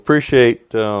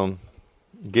Appreciate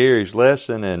Gary's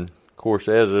lesson, and of course,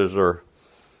 as is our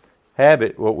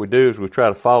habit, what we do is we try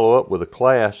to follow up with a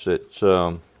class that's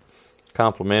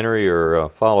complimentary or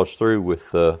follows through with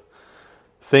the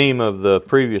theme of the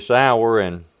previous hour.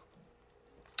 And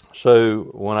so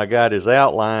when I got his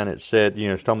outline, it said,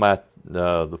 it's talking about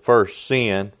the first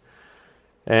sin.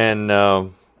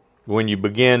 And when you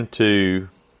begin to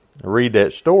read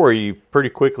that story, you pretty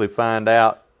quickly find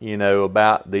out,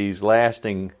 about these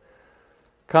lasting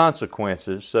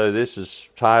consequences. So this is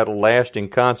titled Lasting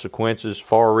Consequences,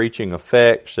 Far-Reaching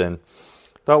Effects, and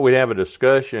thought we'd have a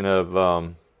discussion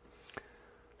of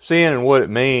sin and what it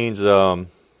means. I've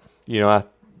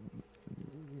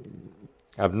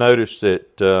noticed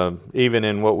that even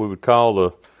in what we would call the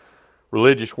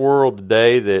religious world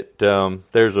today, that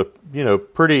there's a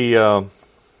pretty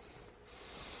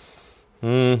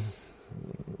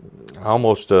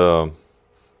almost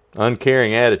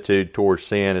uncaring attitude towards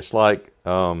sin. It's like,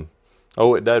 it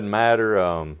doesn't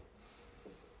matter.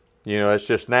 It's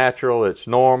just natural. It's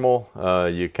normal.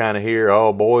 You kind of hear,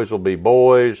 boys will be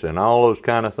boys and all those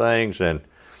kind of things. And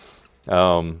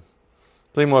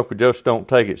seems like we just don't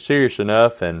take it serious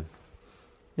enough. And,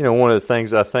 one of the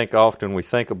things I think often we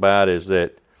think about is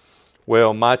that,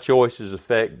 my choices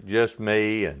affect just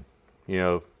me. And,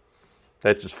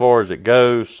 that's as far as it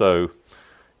goes. So,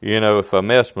 if I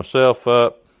mess myself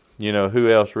up, who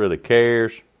else really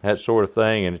cares? That sort of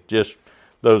thing. And it's just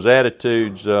those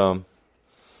attitudes.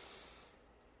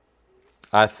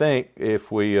 I think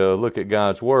if we look at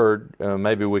God's Word,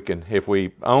 maybe we can, if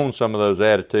we own some of those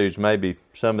attitudes, maybe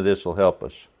some of this will help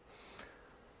us.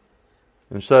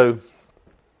 And so,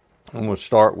 I'm going to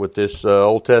start with this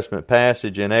Old Testament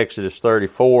passage in Exodus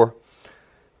 34.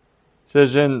 It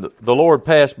says, "Then the Lord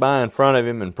passed by in front of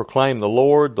him and proclaimed, the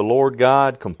Lord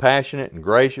God, compassionate and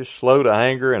gracious, slow to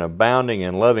anger and abounding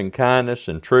in loving kindness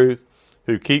and truth,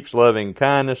 who keeps loving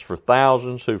kindness for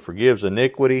thousands, who forgives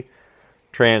iniquity,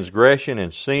 transgression,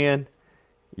 and sin.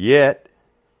 Yet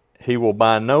he will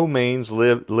by no means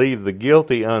leave the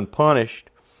guilty unpunished,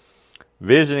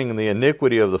 visiting the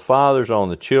iniquity of the fathers on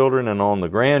the children and on the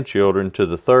grandchildren to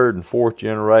the third and fourth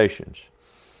generations."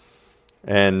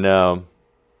 And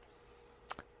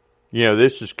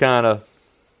this is kind of,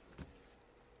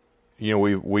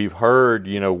 we've heard,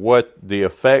 what the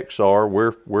effects are.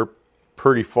 We're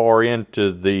pretty far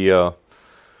into the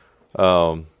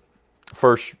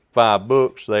first 5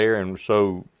 books there, and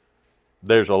so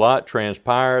there's a lot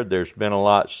transpired. There's been a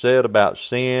lot said about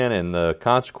sin and the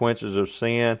consequences of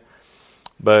sin.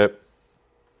 But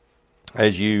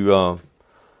as you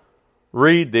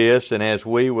read this, and as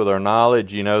we, with our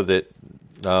knowledge, that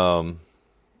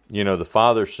the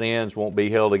Father's sins won't be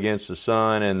held against the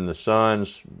Son, and the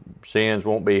Son's sins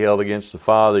won't be held against the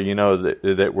Father,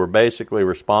 that we're basically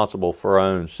responsible for our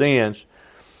own sins.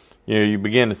 You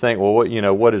begin to think, well,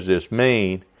 what does this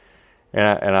mean?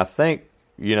 And I think,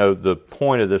 the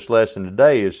point of this lesson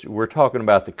today is we're talking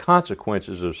about the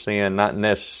consequences of sin, not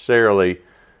necessarily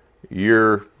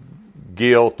your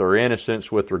guilt or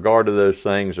innocence with regard to those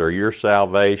things, or your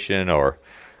salvation, or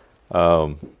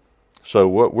so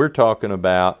what we're talking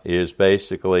about is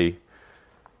basically,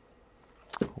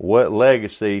 what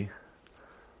legacy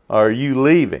are you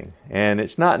leaving? And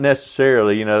it's not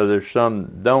necessarily, there's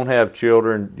some don't have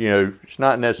children, it's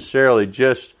not necessarily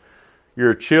just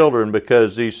your children,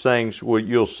 because these things,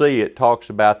 you'll see it talks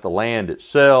about the land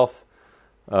itself.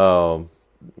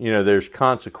 There's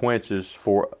consequences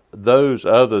for those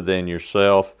other than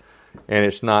yourself, and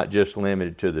it's not just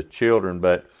limited to the children.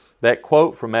 But that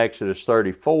quote from Exodus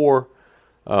 34,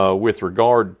 with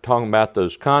regard to talking about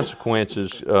those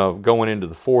consequences going into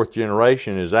the fourth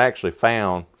generation, is actually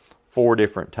found 4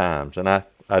 different times. And I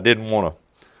didn't want to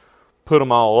put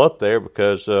them all up there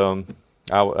because I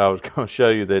was going to show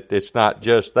you that it's not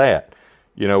just that.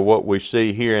 What we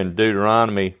see here in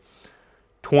Deuteronomy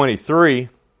 23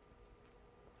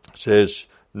 says,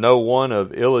 "No one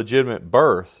of illegitimate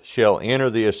birth shall enter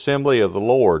the assembly of the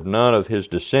Lord. None of his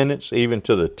descendants, even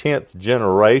to the 10th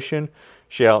generation,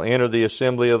 shall enter the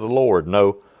assembly of the Lord.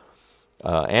 No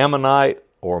Ammonite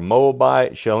or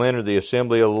Moabite shall enter the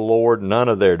assembly of the Lord. None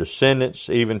of their descendants,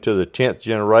 even to the 10th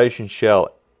generation,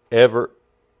 shall ever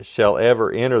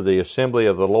enter the assembly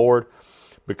of the Lord,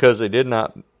 because they did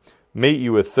not meet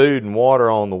you with food and water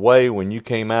on the way when you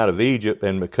came out of Egypt,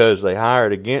 and because they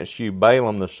hired against you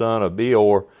Balaam the son of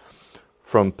Beor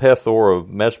from Pethor of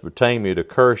Mesopotamia to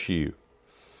curse you."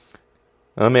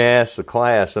 Let me ask the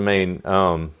class,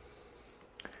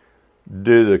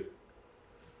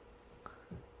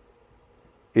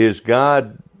 is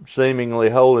God seemingly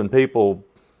holding people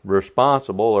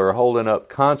responsible, or holding up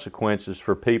consequences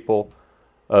for people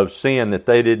of sin that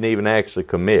they didn't even actually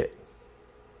commit.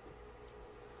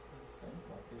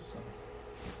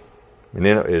 And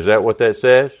then, is that what that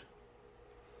says?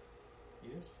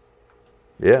 Yes.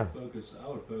 Yeah. I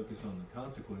would focus on the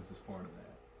consequences part of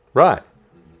that. Right.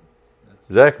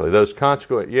 Exactly. Those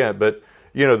consequences. Yeah, but,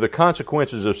 the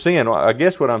consequences of sin, I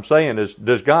guess what I'm saying is,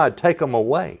 does God take them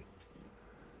away?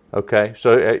 Okay.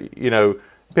 So,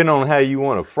 depending on how you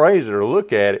want to phrase it or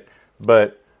look at it,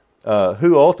 but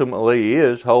who ultimately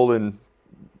is holding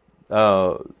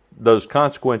those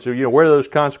consequences? Where do those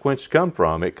consequences come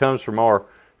from? It comes from our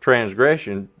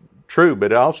transgression, true,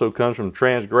 but it also comes from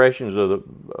transgressions of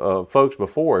the folks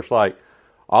before us. Like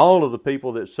all of the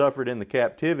people that suffered in the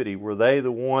captivity, were they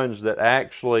the ones that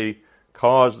actually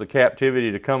caused the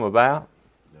captivity to come about?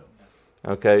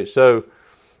 No. Okay, so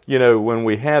when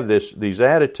we have these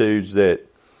attitudes that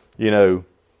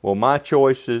well, my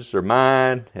choices are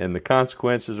mine and the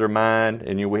consequences are mine,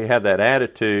 and we have that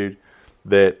attitude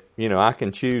that I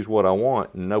can choose what I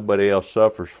want and nobody else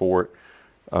suffers for it.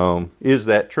 Is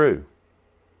that true?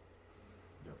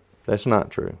 That's not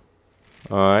true.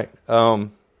 All right.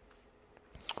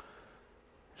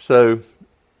 So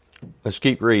let's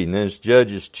keep reading. As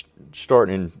Judges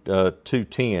starting in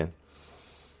 2:10.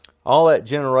 All that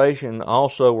generation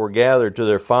also were gathered to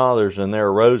their fathers, and there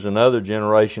arose another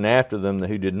generation after them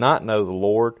who did not know the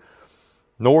Lord,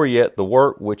 nor yet the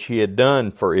work which he had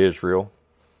done for Israel.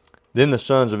 Then the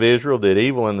sons of Israel did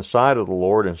evil in the sight of the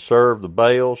Lord, and served the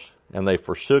Baals, and they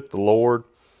forsook the Lord,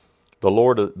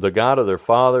 the God of their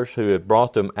fathers, who had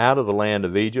brought them out of the land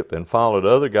of Egypt, and followed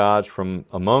other gods from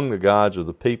among the gods of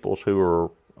the peoples who were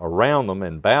around them,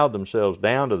 and bowed themselves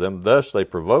down to them. Thus they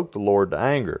provoked the Lord to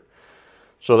anger.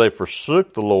 So they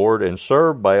forsook the Lord and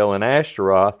served Baal and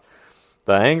Ashtaroth.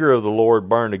 The anger of the Lord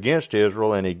burned against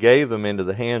Israel, and he gave them into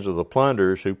the hands of the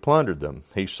plunderers who plundered them.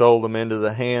 He sold them into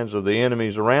the hands of the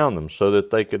enemies around them, so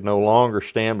that they could no longer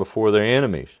stand before their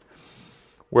enemies.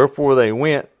 Wherefore they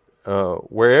went,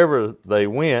 wherever they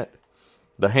went,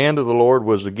 the hand of the Lord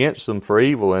was against them for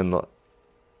evil, and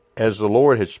as the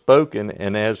Lord had spoken,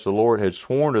 and as the Lord had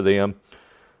sworn to them,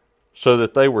 so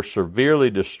that they were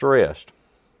severely distressed.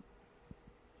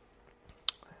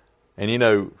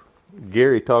 And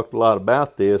Gary talked a lot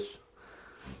about this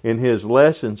in his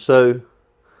lesson. So,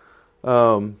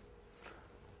 I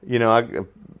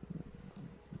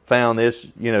found this,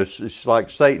 it's like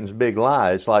Satan's big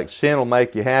lie. It's like sin will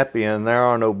make you happy and there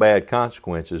are no bad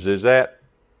consequences. Is that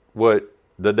what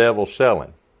the devil's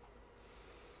selling?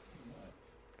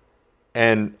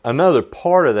 And another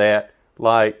part of that,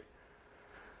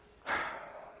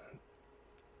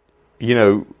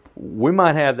 we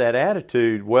might have that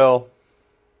attitude, well,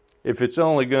 if it's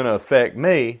only going to affect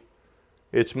me,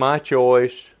 it's my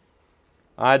choice,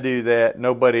 I do that,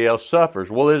 nobody else suffers.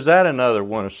 Well, is that another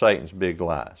one of Satan's big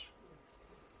lies?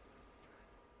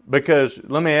 Because,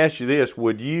 let me ask you this,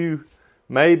 would you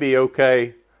maybe,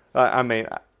 I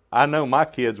know my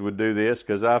kids would do this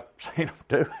because I've seen them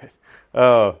do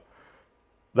it.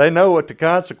 They know what the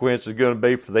consequence is going to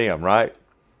be for them, right?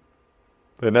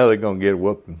 They know they're going to get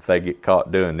whooped if they get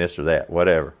caught doing this or that,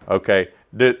 whatever. Okay.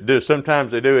 Do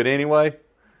sometimes they do it anyway?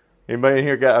 Anybody in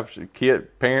here got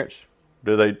parents?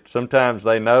 Sometimes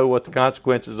they know what the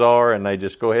consequences are and they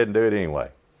just go ahead and do it anyway?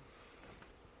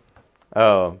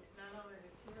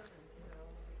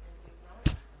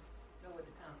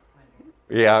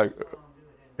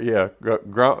 Yeah.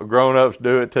 Grown-ups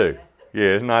do it too.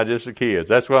 Yeah, it's not just the kids.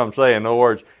 That's what I'm saying. In other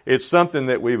words, it's something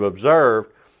that we've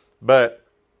observed, but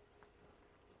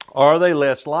are they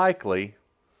less likely,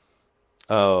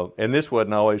 and this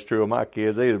wasn't always true of my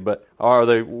kids either, but are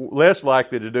they less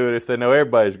likely to do it if they know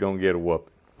everybody's going to get a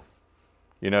whooping?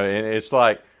 And it's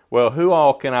like, well, who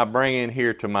all can I bring in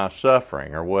here to my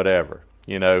suffering or whatever?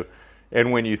 And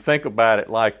when you think about it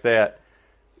like that,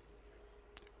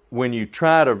 when you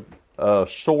try to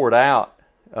sort out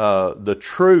the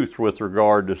truth with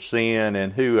regard to sin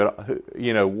and who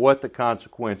what the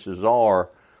consequences are,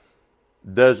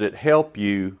 does it help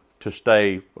you to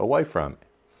stay away from it?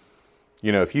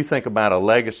 If you think about a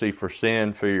legacy for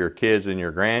sin for your kids and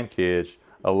your grandkids,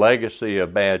 a legacy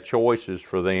of bad choices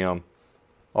for them,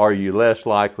 are you less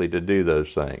likely to do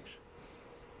those things?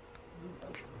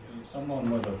 Someone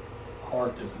with a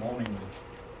heart that's wanting to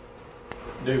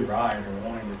do right or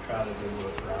wanting to try to do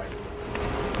what's right,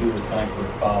 you would think would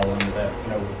fall into that,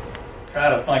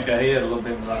 try to think ahead a little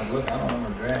bit and like, look, I don't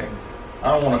want to drag.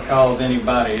 I don't want to cause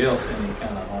anybody else any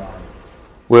kind of harm.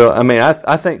 Well,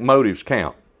 I think motives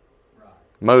count. Right.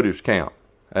 Motives count.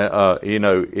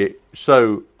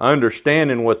 So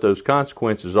understanding what those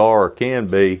consequences are or can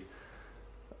be,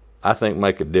 I think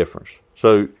make a difference.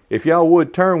 So if y'all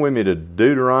would turn with me to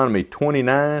Deuteronomy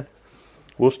 29,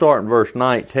 we'll start in verse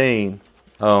 19.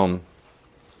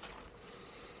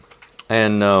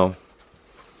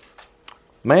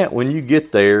 Matt, when you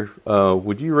get there,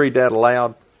 would you read that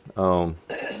aloud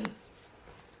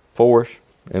for us?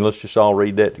 And let's just all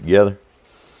read that together.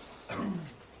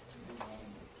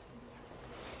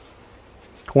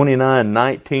 29,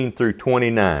 19 through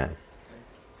 29.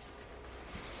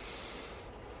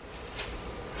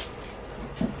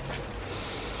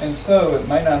 And so it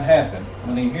may not happen,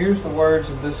 when he hears the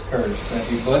words of this curse, that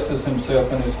he blesses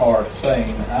himself in his heart,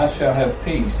 saying, I shall have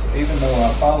peace, even though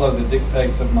I follow the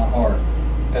dictates of my heart,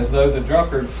 as though the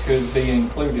drunkard could be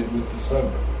included with the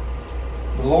sober.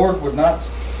 The Lord would not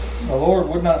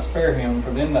spare him,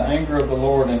 for then the anger of the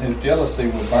Lord and his jealousy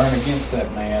would burn against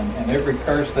that man, and every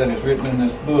curse that is written in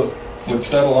this book would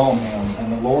settle on him,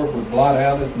 and the Lord would blot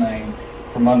out his name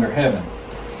from under heaven.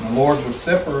 And the Lord would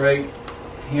separate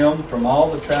him from all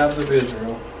the tribes of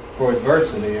Israel for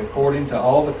adversity, according to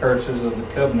all the curses of the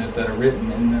covenant that are written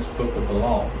in this book of the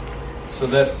law, so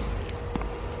that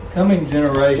the coming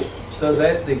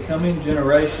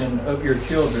generation of your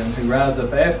children who rise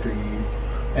up after you,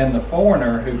 and the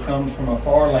foreigner who comes from a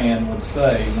far land would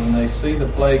say, when they see the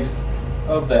plagues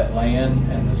of that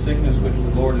land and the sickness which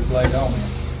the Lord has laid on him,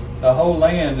 the whole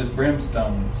land is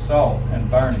brimstone, salt, and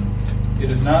burning. It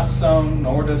is not sown,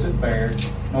 nor does it bear,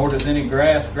 nor does any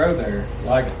grass grow there,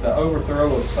 like the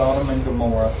overthrow of Sodom and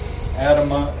Gomorrah,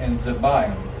 Admah and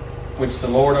Zeboim, which the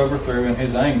Lord overthrew in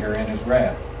his anger and his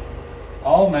wrath.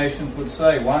 All nations would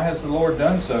say, why has the Lord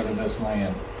done so to this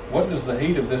land? What does the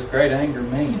heat of this great anger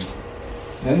mean?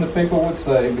 Then the people would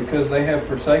say, because they have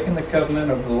forsaken the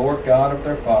covenant of the Lord God of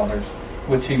their fathers,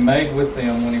 which he made with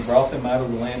them when he brought them out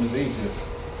of the land of Egypt.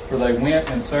 For they went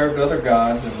and served other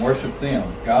gods and worshipped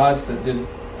them, gods that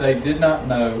they did not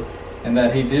know, and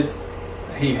that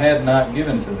he had not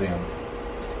given to them.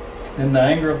 Then the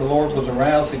anger of the Lord was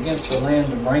aroused against the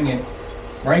land to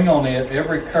bring on it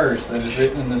every curse that is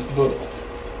written in this book.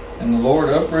 And the Lord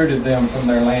uprooted them from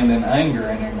their land in anger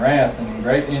and in wrath and in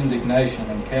great indignation,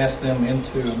 and cast them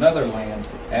into another land,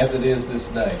 as it is this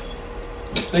day.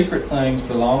 The secret things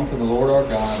belong to the Lord our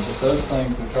God, but those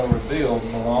things which are revealed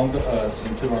belong to us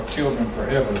and to our children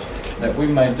forever, that we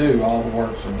may do all the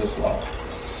works of this law.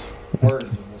 Words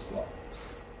of this law.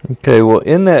 Okay, well,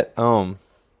 in that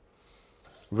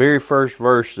very first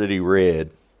verse that he read,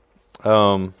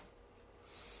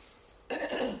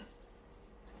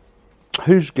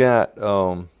 who's got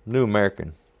New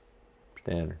American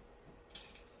Standard?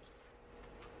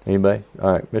 Anybody?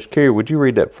 All right, Miss Carrie, would you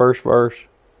read that first verse?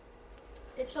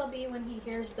 It shall be when he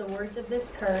hears the words of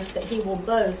this curse that he will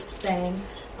boast, saying,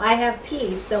 I have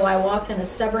peace, though I walk in the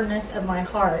stubbornness of my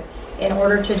heart, in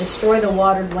order to destroy the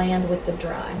watered land with the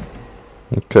dry.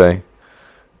 Okay.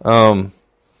 Who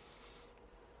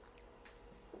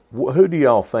do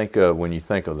y'all think of when you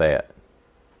think of that?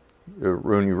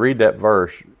 When you read that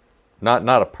verse, not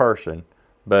a person,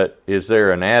 but is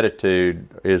there an attitude?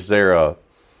 Is there a...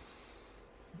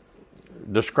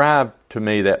 Describe to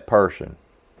me that person.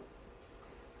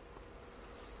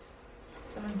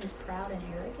 Someone who's proud and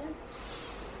arrogant?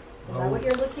 Is that what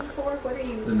you're looking for? What are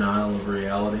you... Denial of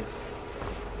reality.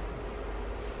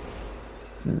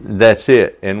 That's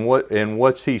it. And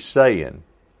what's he saying?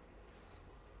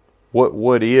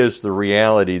 What is the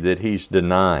reality that he's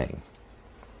denying?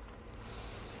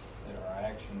 That our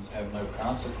actions have no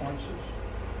consequences,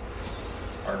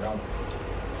 or don't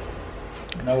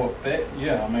no effect.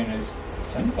 Yeah, I mean, it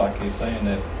seems like he's saying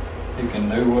that he can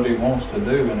do what he wants to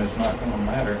do, and it's not going to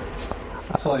matter.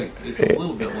 It's a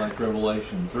little bit like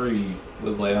Revelation 3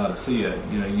 with Laodicea.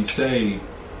 You know, you say,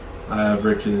 I have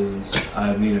riches, I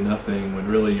have need of nothing, when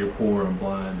really you're poor and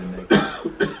blind and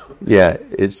naked. Yeah,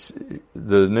 it's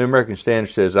the New American Standard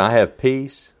says, I have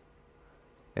peace,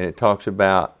 and it talks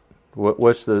about,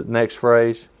 what's the next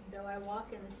phrase? Though I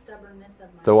walk in the stubbornness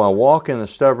of my Though I walk in the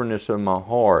stubbornness of my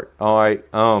heart. All right,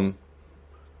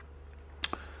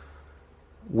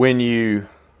 when you,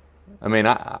 I mean,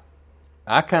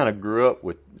 I kind of grew up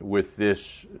with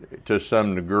this to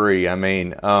some degree. I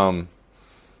mean,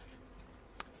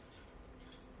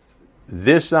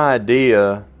 this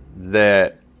idea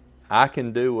that I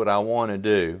can do what I want to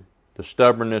do, the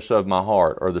stubbornness of my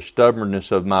heart or the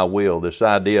stubbornness of my will, this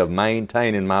idea of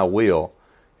maintaining my will,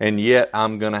 and yet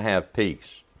I'm going to have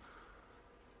peace.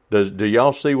 Do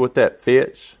y'all see what that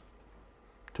fits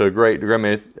to a great degree? I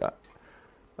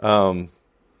mean,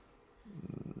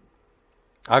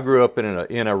 I grew up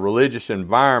in a religious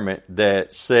environment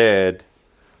that said,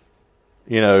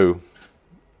 you know,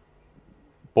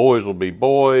 boys will be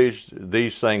boys.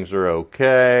 These things are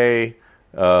okay.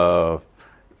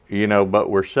 but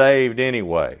we're saved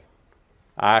anyway.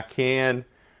 I can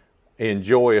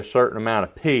enjoy a certain amount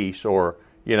of peace, or,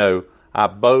 I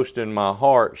boast in my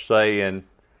heart saying,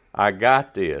 I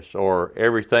got this, or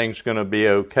everything's going to be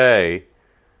okay,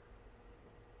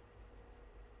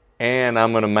 and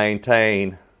I'm going to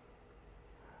maintain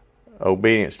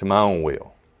obedience to my own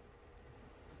will.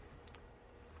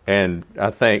 And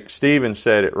I think Stephen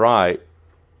said it right.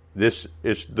 This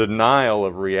is denial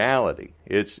of reality.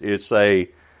 It's a,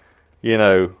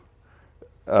 the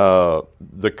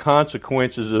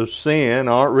consequences of sin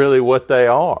aren't really what they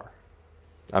are.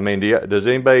 I mean, does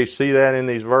anybody see that in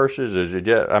these verses? Is it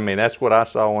just, that's what I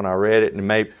saw when I read it, and it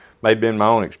may have been my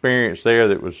own experience there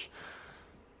that was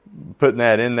putting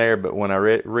that in there. But when I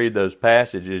read those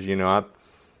passages,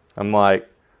 I'm like,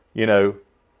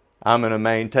 I'm going to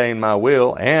maintain my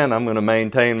will, and I'm going to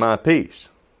maintain my peace.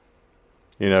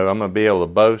 I'm going to be able to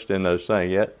boast in those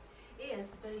things. Yet,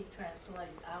 ESV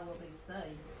translates, I will be safe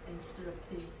instead of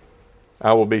peace.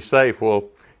 I will be safe. Well,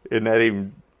 isn't that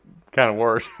even kind of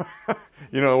worse?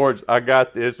 In other words, I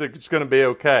got this. It's going to be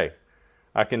okay.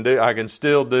 I can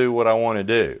still do what I want to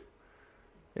do.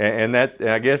 And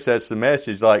I guess that's the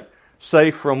message. Like,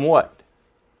 safe from what?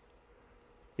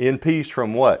 In peace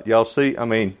from what? Y'all see?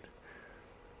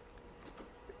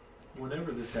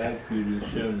 Whenever this attitude is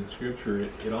shown in Scripture,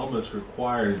 it almost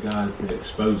requires God to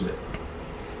expose it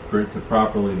for it to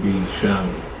properly be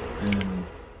shown. And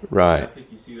right. I think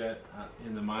you see that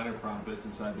in the minor prophets.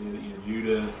 This idea that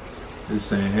Judah is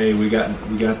saying, "Hey, we got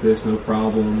this, no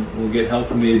problem. We'll get help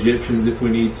from the Egyptians if we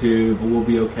need to, but we'll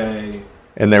be okay."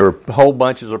 And there were whole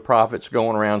bunches of prophets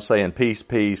going around saying peace,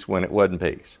 peace, when it wasn't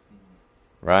peace.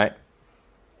 Right?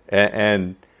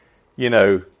 And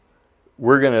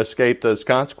we're going to escape those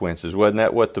consequences. Wasn't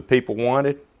that what the people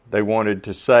wanted? They wanted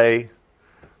to say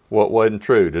what wasn't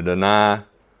true, to deny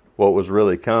what was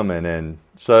really coming. And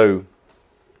so,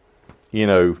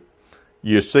 you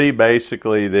see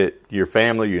basically that your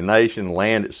family, your nation,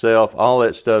 land itself, all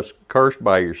that stuff's cursed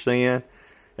by your sin.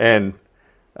 And,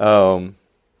 the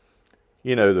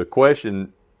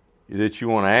question that you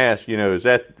want to ask, is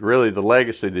that really the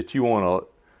legacy that you want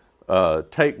to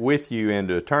take with you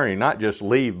into eternity, not just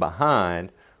leave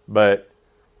behind, but,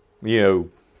 do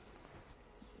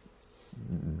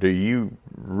you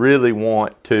really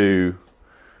want to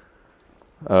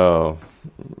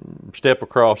step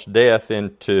across death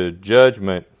into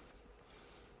judgment,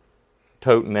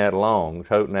 toting that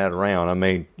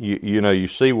around? You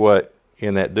see what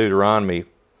in that Deuteronomy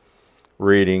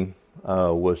reading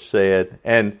was said,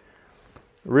 and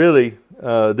really,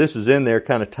 this is in there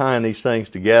kind of tying these things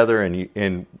together,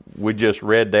 and we just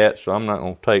read that, so I'm not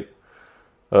going to take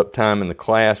up time in the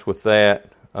class with that.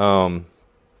 And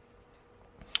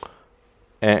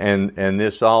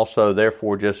this also,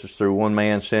 therefore, just as through one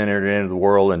man sin entered into the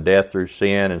world, and death through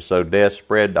sin, and so death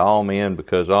spread to all men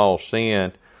because all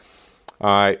sinned. All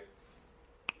right.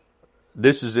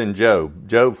 This is in Job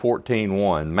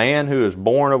 14:1. Man who is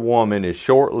born of woman is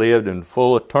short-lived and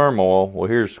full of turmoil. Well,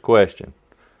 here's the question.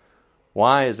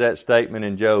 Why is that statement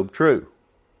in Job true?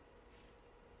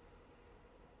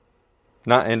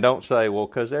 And don't say, well,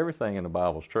 because everything in the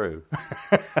Bible's true.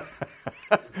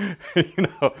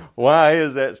 Why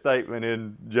is that statement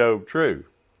in Job true?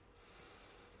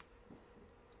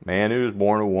 Man who is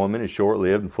born of woman is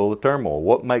short-lived and full of turmoil.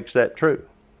 What makes that true?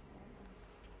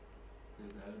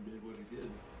 Because Adam did what he did.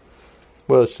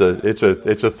 Well, it's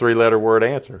a three-letter word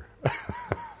answer.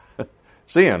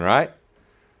 Sin, right?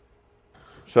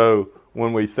 So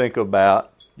when we think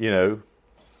about,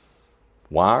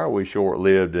 why are we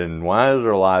short-lived and why is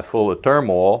our life full of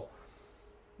turmoil?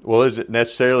 Well, is it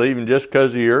necessarily even just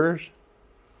because of yours?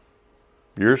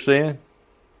 Your sin?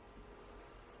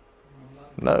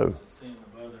 No. Sin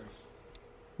of others.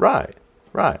 Right.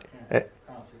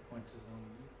 Consequences on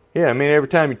you. Yeah, every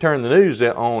time you turn the news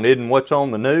on, isn't what's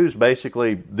on the news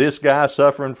basically this guy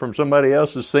suffering from somebody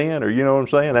else's sin? Or you know what I'm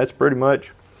saying? That's pretty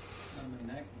much.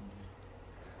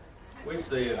 We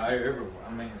see it everywhere.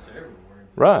 It's everywhere.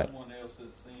 Right. Someone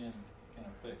else's sin can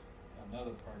affect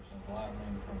another person's life.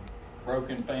 From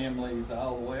broken families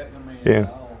all the way. Yeah.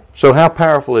 So how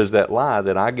powerful is that lie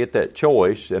that I get that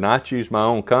choice and I choose my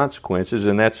own consequences,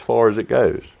 and that's as far as it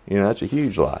goes? That's a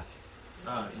huge lie.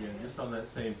 Just on that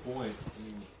same point,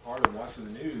 part of watching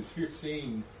the news, you're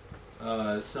seeing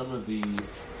some of the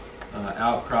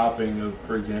outcropping of,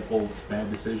 for example, bad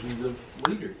decisions of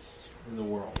leaders in the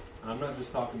world. I'm not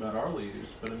just talking about our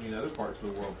leaders, but other parts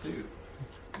of the world too.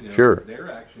 Sure.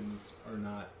 Their actions are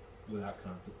not without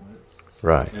consequence.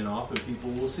 Right. And often people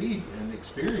will see and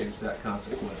experience that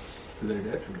consequence to their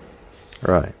detriment.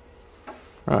 Right.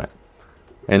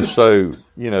 And so,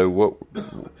 what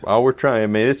all we're trying, I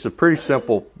mean, it's a pretty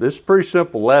simple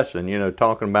lesson,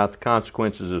 talking about the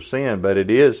consequences of sin, but it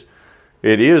is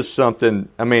something,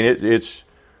 I mean, it's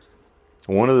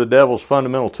one of the devil's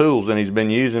fundamental tools, and he's been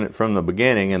using it from the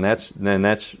beginning, and that's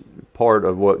part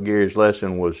of what Gary's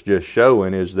lesson was just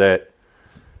showing, is that,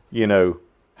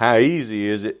 how easy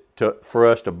is it for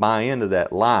us to buy into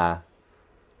that lie,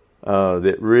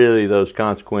 that really those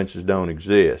consequences don't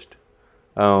exist.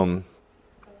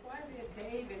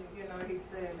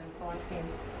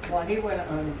 When he went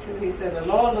unto, he said, the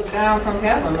Lord looked down from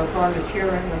heaven upon the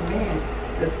children of men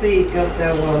to see if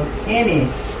there was any.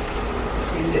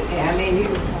 I mean, he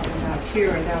was talking about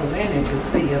children that was any to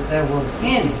see if there was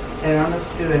any that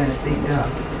understood and see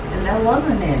God. And there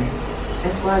wasn't any.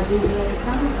 That's why Jesus had to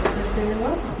come, because there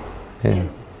wasn't. Yeah.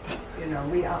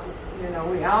 We all,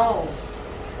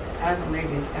 I don't know, maybe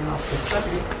I'm off the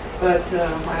subject, but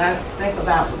when I think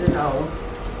about,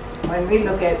 when we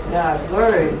look at God's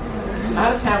Word, a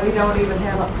lot of times we don't even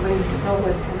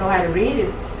know how to read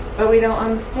it, but we don't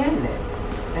understand it.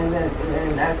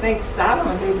 And I think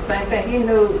Solomon did the same thing. He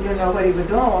knew, what he was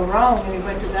doing was wrong, and he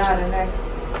went to God and asked,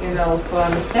 for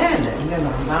understanding,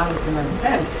 knowledge and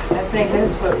understanding. I think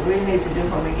that's what we need to do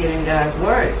when we get in God's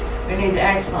Word. We need to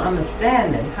ask for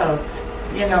understanding, because,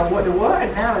 what the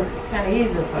Word now is kind of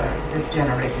easy for this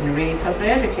generation to read, because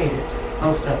they're educated,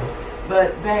 most of them.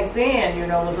 But back then, it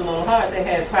was a little hard. They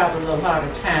had probably a little harder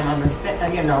time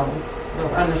understanding,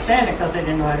 because they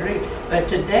didn't know how to read. But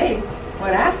today,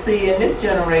 what I see in this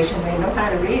generation, they know how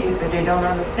to read it, but they don't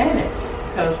understand it.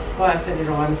 Because, I said they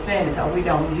don't understand it, because we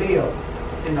don't live,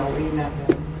 we not.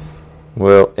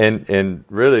 Well, and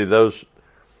really those,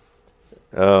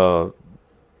 the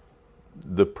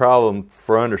problem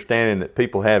for understanding that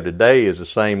people have today is the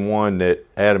same one that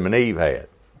Adam and Eve had.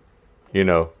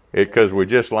 Because we're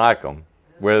just like them.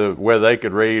 Whether they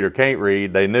could read or can't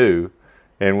read, they knew,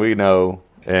 and we know.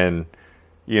 And,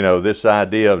 this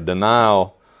idea of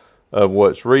denial of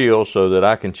what's real so that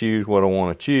I can choose what I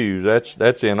want to choose,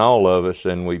 that's in all of us,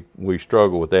 and we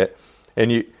struggle with that.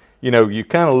 And, you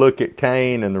kind of look at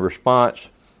Cain and the response.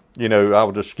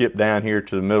 I'll just skip down here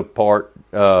to the middle part.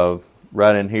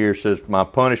 Right in here, it says, my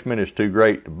punishment is too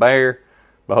great to bear.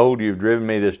 Behold, you have driven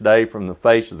me this day from the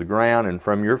face of the ground, and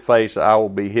from your face I will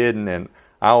be hidden, and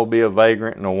I will be a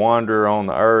vagrant and a wanderer on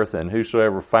the earth, and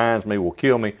whosoever finds me will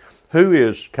kill me. Who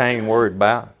is Cain worried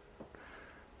about?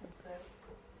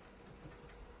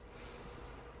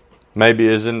 Maybe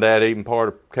isn't that even part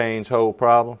of Cain's whole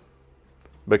problem?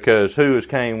 Because who is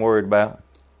Cain worried about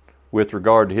with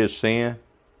regard to his sin?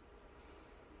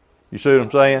 You see what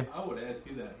I'm saying? I would add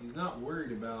to that. He's not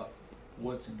worried about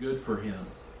what's good for him.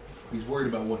 He's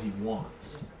worried about what he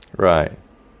wants. Right.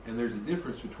 And there's a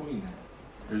difference between that.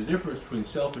 There's a difference between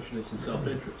selfishness and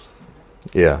self-interest.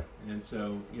 Yeah. And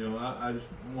so, I just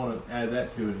want to add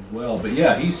that to it as well. But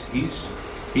yeah, he's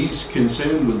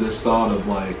consumed with this thought of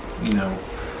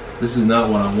this is not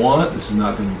what I want. This is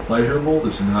not going to be pleasurable.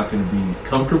 This is not going to be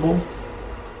comfortable.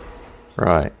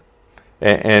 Right.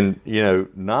 And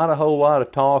not a whole lot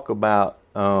of talk about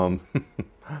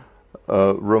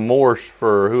remorse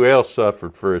for who else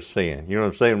suffered for his sin. You know what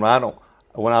I'm saying?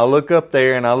 When I look up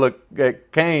there and I look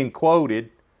at Cain quoted,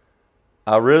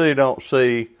 I really don't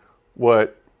see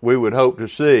what we would hope to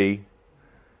see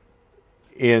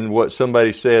in what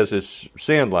somebody says is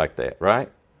sinned like that,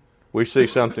 right? We see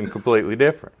something completely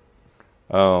different.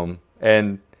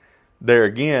 And there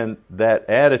again, that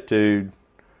attitude,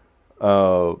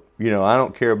 I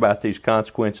don't care about these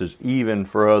consequences even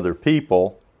for other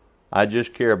people. I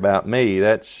just care about me.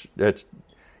 That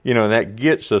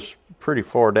gets us pretty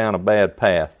far down a bad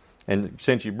path. And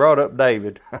since you brought up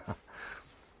David,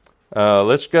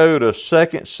 let's go to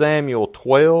 2 Samuel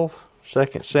 12. 2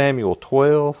 Samuel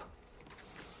 12.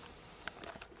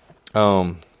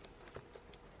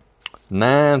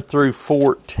 9 through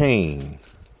 14.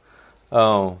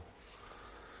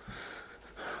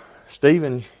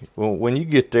 Stephen, when you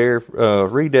get there,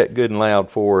 read that good and loud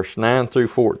for us, 9 through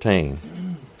 14.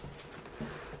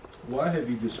 Why have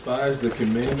you despised the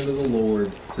commandment of the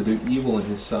Lord to do evil in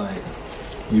his sight?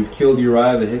 You've killed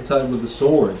Uriah the Hittite with the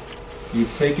sword.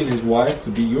 You've taken his wife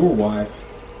to be your wife,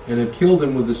 and have killed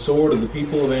him with the sword of the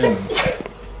people of Ammon.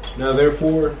 Now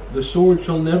therefore, the sword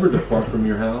shall never depart from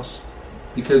your house,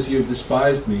 because you have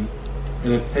despised me,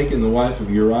 and have taken the wife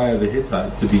of Uriah the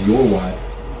Hittite to be your wife.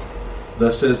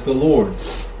 Thus says the Lord,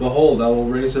 behold, I will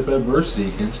raise up adversity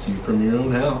against you from your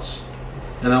own house,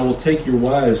 and I will take your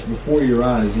wives before your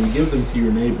eyes, and give them to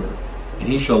your neighbor, and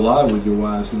he shall lie with your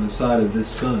wives in the sight of this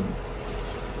sun.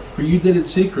 For you did it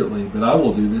secretly, but I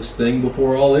will do this thing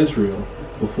before all Israel,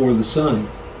 before the sun.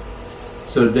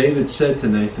 So David said to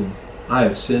Nathan, I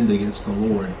have sinned against the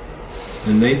Lord.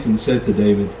 And Nathan said to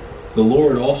David, the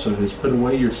Lord also has put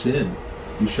away your sin.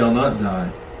 You shall not die.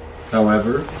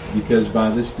 However, because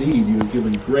by this deed you have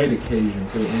given great occasion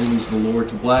for the enemies of the Lord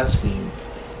to blaspheme,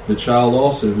 the child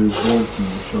also who is born to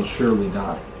you shall surely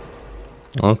die.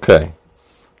 Okay.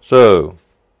 So,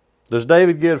 does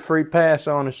David get a free pass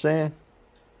on his sin?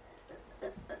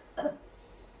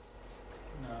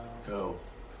 Go.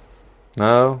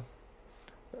 No.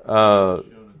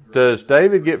 Does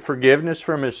David get forgiveness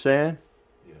from his sin?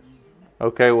 Yes.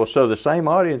 Okay, well, so the same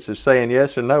audience is saying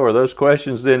yes or no. Are those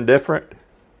questions then different?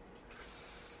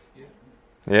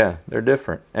 Yeah, they're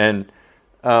different. And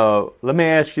let me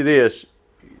ask you this.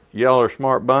 Y'all are a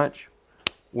smart bunch.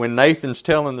 When Nathan's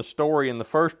telling the story in the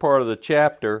first part of the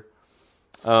chapter,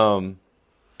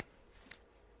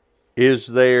 is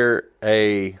there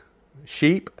a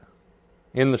sheep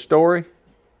in the story?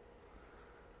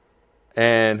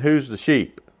 And who's the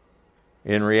sheep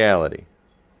in reality?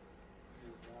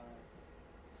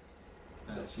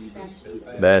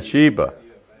 Bathsheba.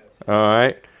 All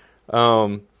right.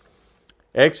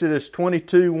 Exodus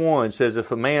 22:1 says,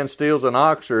 if a man steals an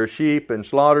ox or a sheep and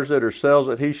slaughters it or sells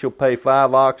it, he shall pay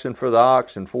 5 oxen for the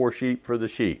ox and 4 sheep for the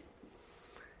sheep.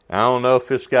 I don't know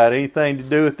if it's got anything to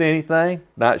do with anything.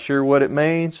 Not sure what it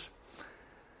means.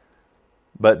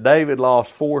 But David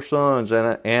lost 4 sons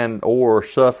and or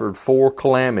suffered 4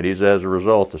 calamities as a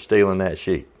result of stealing that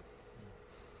sheep.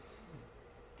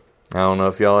 I don't know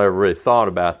if y'all ever really thought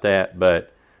about that,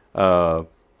 but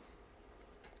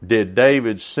did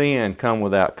David's sin come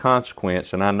without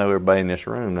consequence? And I know everybody in this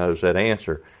room knows that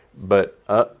answer. But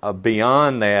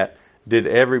beyond that, did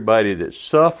everybody that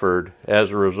suffered as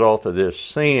a result of this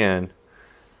sin,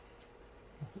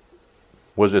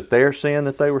 was it their sin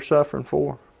that they were suffering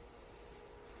for?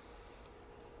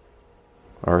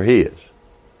 Or his?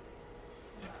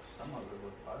 Some of it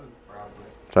was both, probably.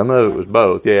 Some of it was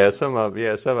both. Yeah, some of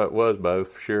it was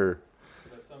both, for sure.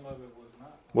 But some of it was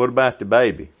not. What about the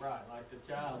baby? Right, like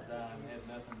the child dying had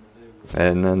nothing to do with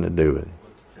Had nothing to do with it.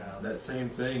 the child. That same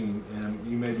thing, and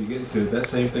you may be getting to it, that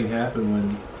same thing happened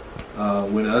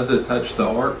when Uzzah touched the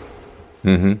ark.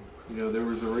 Mm-hmm. You know, there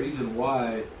was a reason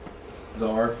why the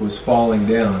ark was falling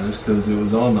down. It's because it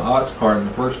was on the ox cart in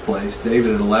the first place.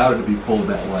 David had allowed it to be pulled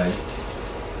that way.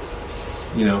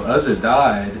 You know, Uzzah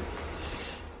died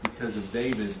because of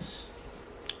David's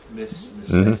mistake.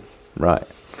 Mm-hmm. Right.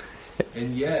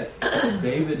 And yet,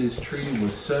 David is treated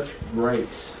with such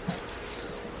grace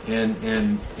and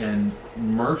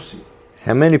mercy.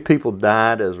 How many people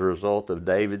died as a result of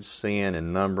David's sin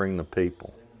and numbering the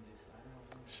people?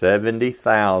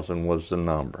 70,000 was the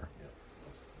number.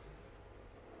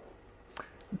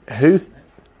 Who? That's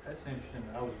interesting.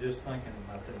 I was just thinking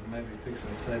about that. Maybe fixing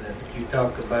to say that. But you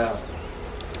talked about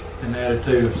an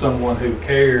attitude of someone who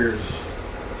cares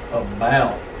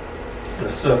about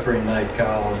the suffering they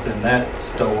caused. In that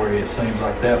story, it seems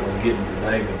like that was getting to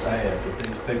David bad, that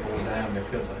these people were dying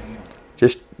because of him.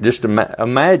 Just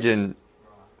imagine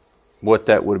what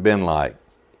that would have been like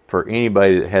for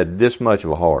anybody that had this much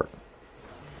of a heart.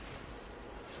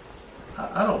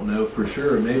 I don't know for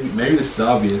sure. Maybe this is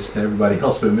obvious to everybody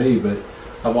else but me, but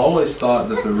I've always thought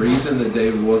that the reason that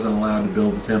David wasn't allowed to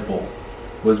build the temple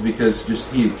was because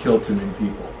just he had killed too many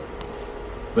people.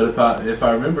 But if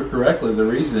I remember correctly, the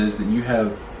reason is that you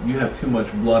have too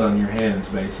much blood on your hands,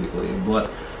 basically, and blood.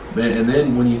 And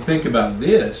then when you think about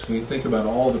this, when you think about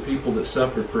all the people that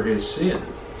suffered for his sin,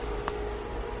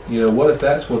 you know, what if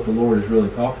that's what the Lord is really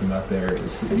talking about there?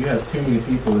 Is that you have too many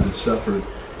people that have suffered,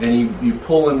 and you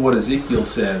pull in what Ezekiel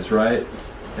says, right?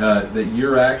 That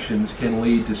your actions can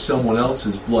lead to someone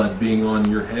else's blood being on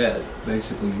your head,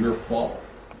 basically your fault.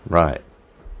 Right.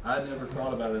 I never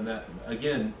thought about it in that.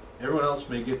 Again, everyone else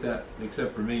may get that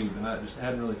except for me, but I just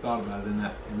hadn't really thought about it in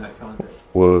that context.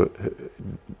 Well,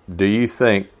 do you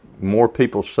think more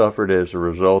people suffered as a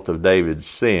result of David's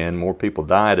sin, more people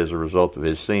died as a result of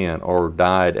his sin, or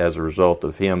died as a result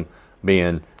of him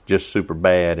being just super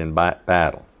bad in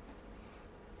battle?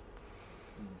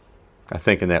 I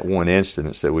think in that one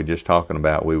instance that we're just talking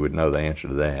about, we would know the answer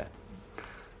to that.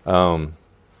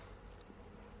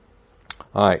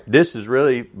 All right, this is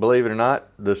really, believe it or not,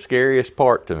 the scariest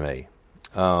part to me.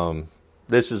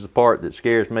 This is the part that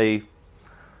scares me.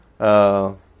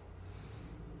 Matter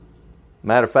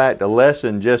of fact, a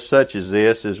lesson just such as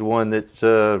this is one that's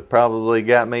probably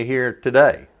got me here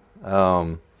today.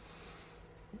 You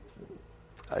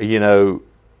know,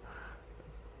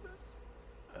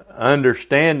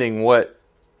 understanding what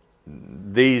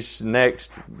these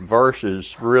next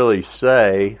verses really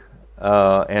say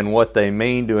and what they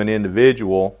mean to an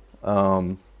individual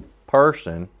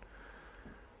person,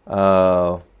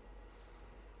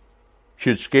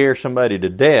 should scare somebody to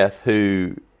death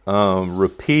who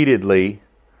repeatedly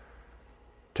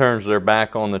turns their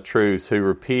back on the truth, who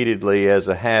repeatedly, as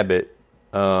a habit,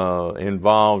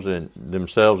 involves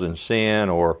themselves in sin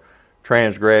or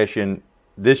transgression.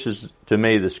 This is, to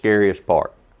me, the scariest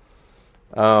part.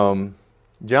 John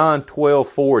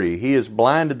 12:40, He has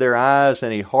blinded their eyes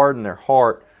and He hardened their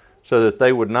heart so that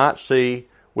they would not see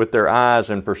with their eyes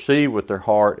and perceive with their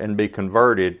heart and be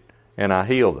converted, and I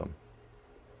heal them.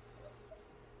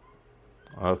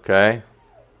 Okay.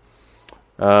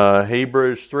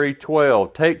 Hebrews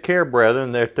 3:12, Take care,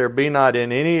 brethren, that there be not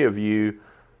in any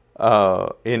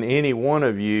one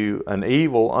of you, an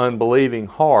evil, unbelieving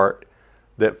heart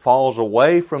that falls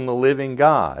away from the living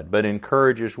God, but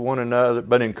encourage one another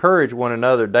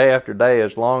day after day,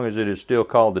 as long as it is still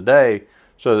called the day,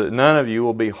 so that none of you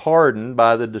will be hardened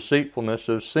by the deceitfulness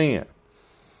of sin.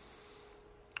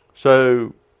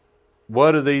 So,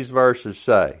 what do these verses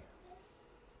say?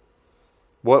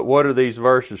 What are these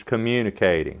verses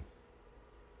communicating?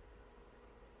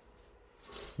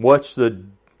 What's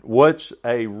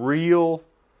a real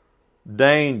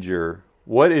danger?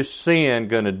 What is sin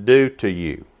going to do to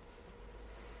you?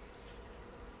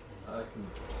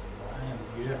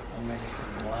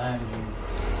 Blind you.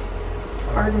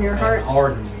 Harden your heart.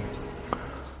 Harden you.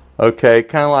 Okay,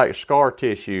 kind of like scar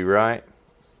tissue, right?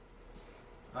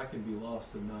 I can be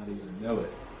lost and not even know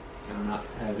it, and not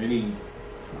have any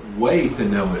way to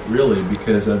know it, really,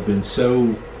 because I've been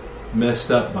so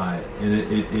messed up by it, and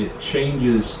it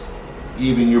changes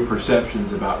even your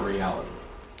perceptions about reality.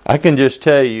 I can just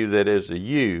tell you that as a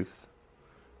youth,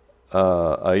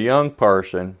 a young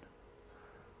person,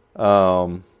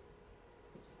 I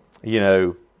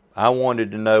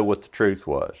wanted to know what the truth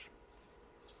was.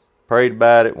 Prayed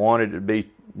about it, wanted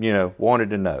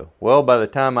to know. Well, by the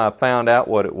time I found out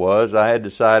what it was, I had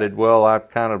decided, well, I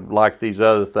kind of like these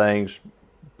other things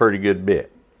pretty good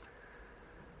bit.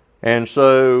 And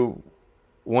so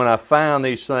when I found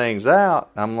these things out,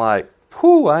 I'm like,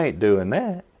 whew, I ain't doing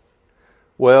that.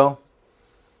 Well,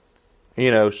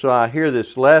 so I hear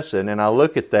this lesson and I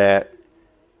look at that,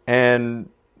 and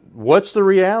what's the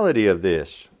reality of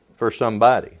this for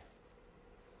somebody?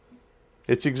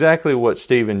 It's exactly what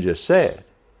Stephen just said.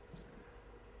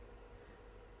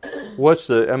 What's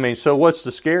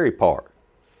the scary part?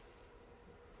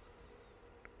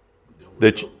 We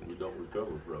don't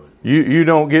recover from it. You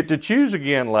don't get to choose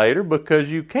again later because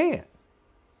you can't.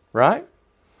 Right?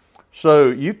 So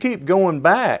you keep going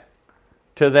back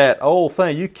to that old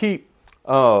thing. You keep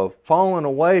falling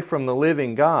away from the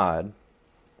living God.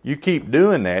 You keep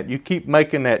doing that. You keep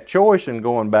making that choice and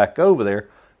going back over there,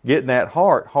 getting that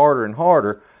heart harder and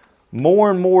harder,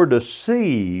 more and more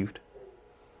deceived,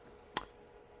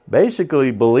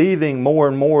 basically believing more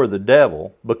and more of the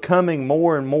devil, becoming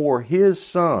more and more his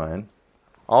son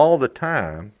all the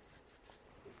time,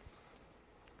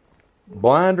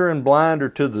 blinder and blinder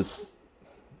to the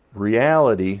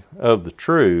reality of the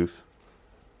truth.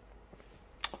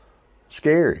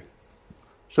 Scary.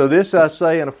 So this I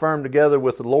say and affirm together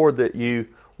with the Lord, that you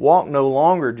walk no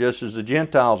longer just as the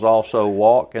Gentiles also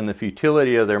walk in the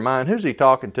futility of their mind. Who's he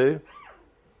talking to?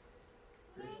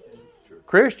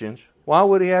 Christians. Why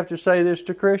would he have to say this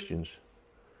to Christians?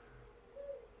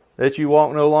 That you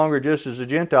walk no longer just as the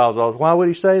Gentiles also. Why would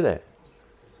he say that?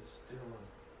 It's still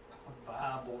a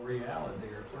viable reality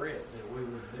or threat that we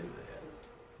would do that.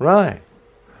 Right. I mean,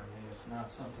 it's not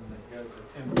something that goes,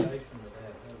 a temptation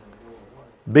that doesn't go away.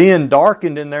 Being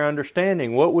darkened in their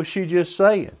understanding. What was she just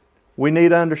saying? We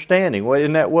need understanding.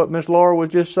 Isn't that what Miss Laura was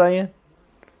just saying?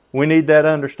 We need that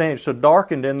understanding. So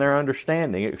darkened in their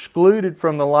understanding, excluded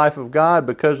from the life of God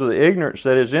because of the ignorance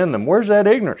that is in them. Where's that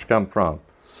ignorance come from?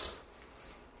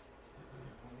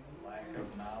 Lack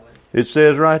of knowledge. It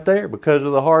says right there, because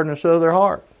of the hardness of their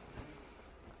heart.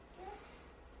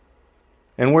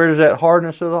 And where does that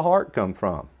hardness of the heart come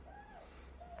from?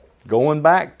 Going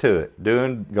back to it,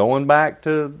 going back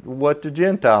to what the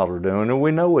Gentiles are doing, and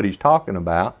we know what he's talking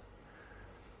about.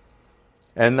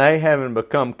 And they, having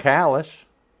become callous,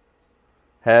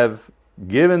 have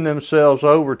given themselves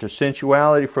over to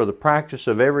sensuality for the practice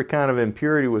of every kind of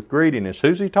impurity with greediness.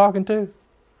 Who's he talking to?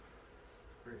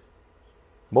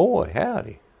 Boy,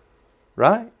 howdy.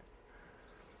 Right?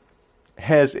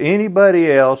 Has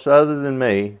anybody else other than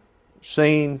me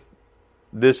seen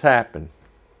this happen?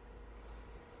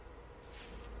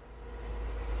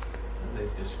 They're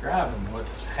describing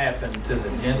what's happened to the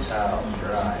Gentiles,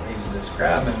 right? He's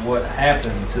describing what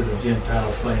happened to the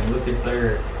Gentiles, saying, look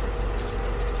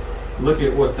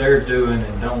at what they're doing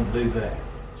and don't do that.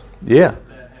 Yeah.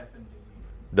 That happened to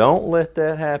you. Don't let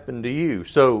that happen to you.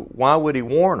 So why would he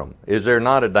warn them? Is there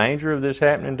not a danger of this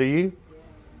happening to you?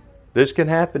 This can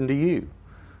happen to you.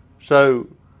 So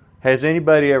has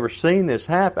anybody ever seen this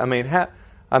happen? I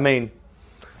mean,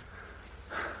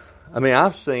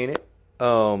 I've seen it.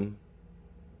 And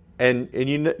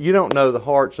you don't know the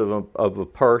hearts of a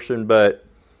person, but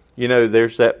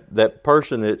there's that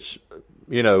person that's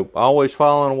always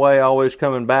falling away, always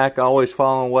coming back, always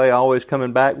falling away, always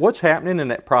coming back. What's happening in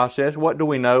that process? What do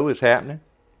we know is happening?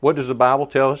 What does the Bible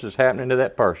tell us is happening to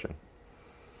that person?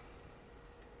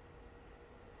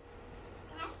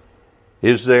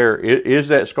 Is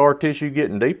that scar tissue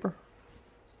getting deeper?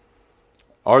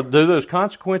 Or do those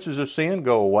consequences of sin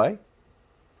go away?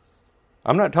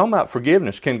 I'm not talking about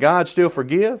forgiveness. Can God still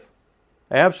forgive?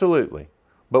 Absolutely.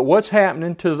 But what's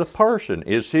happening to the person?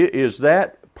 Is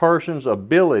that person's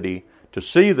ability to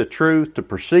see the truth, to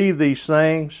perceive these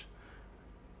things,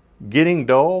 getting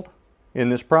dulled in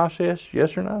this process?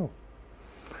 Yes or no?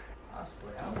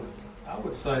 I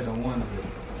would say the ones that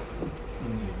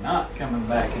when you're not coming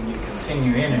back and you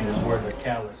continue in it is where the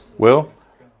callous. Well,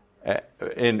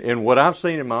 and what I've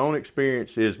seen in my own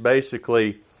experience is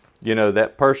basically,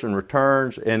 that person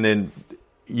returns, and then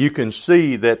you can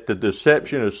see that the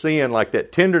deception of sin, like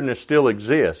that tenderness still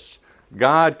exists.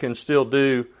 God can still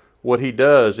do what He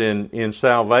does in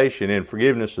salvation and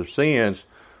forgiveness of sins.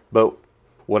 But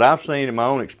what I've seen in my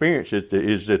own experience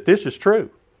is that this is true.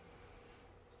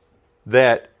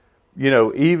 That,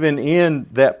 even in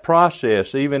that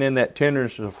process, even in that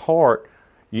tenderness of heart,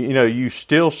 you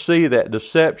still see that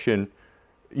deception,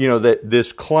 that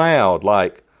this cloud,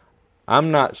 like,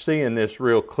 I'm not seeing this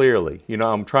real clearly.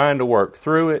 I'm trying to work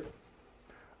through it,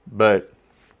 but,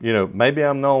 maybe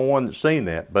I'm the only one that's seen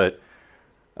that, but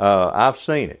I've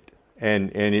seen it.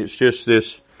 And it's just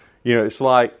this, it's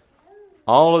like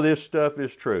all of this stuff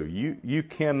is true. You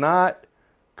cannot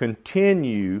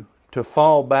continue to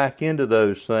fall back into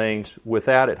those things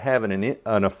without it having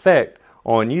an effect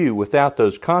on you, without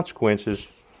those consequences.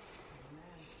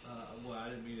 Well, I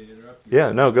didn't mean to interrupt you.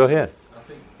 Yeah, no, go ahead. I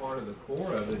think part of the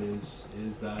core of it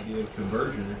is the idea of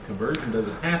conversion. If conversion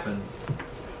doesn't happen,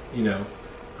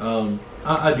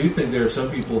 I do think there are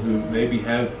some people who maybe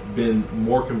have been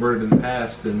more converted in the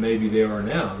past than maybe they are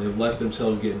now. They've let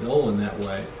themselves get dull in that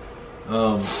way.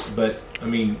 But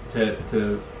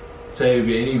to say, have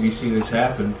any of you seen this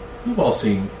happen? We've all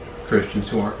seen Christians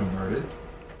who aren't converted.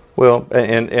 Well,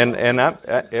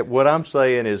 and what I'm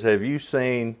saying is, have you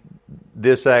seen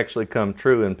this actually come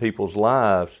true in people's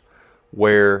lives,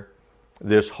 where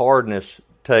this hardness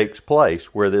takes place,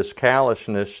 where this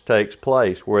callousness takes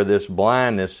place, where this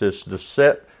blindness, this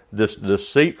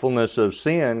deceitfulness of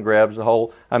sin grabs a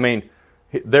hold?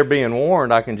 They're being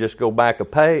warned. I can just go back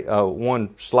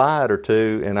one slide or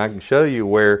two, and I can show you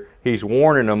where he's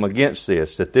warning them against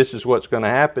this, that this is what's going to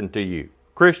happen to you,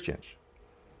 Christians.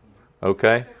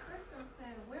 Okay? Christians sin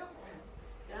willfully.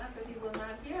 God said He will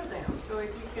not hear them. So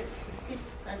if you can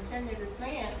continue to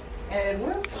sin, and it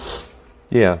will.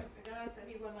 Yeah. God said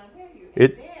He will not hear you.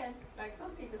 And then, like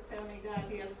some people tell me, God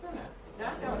hears sinner.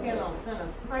 God don't hear no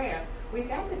sinner's prayer. We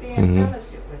got to be in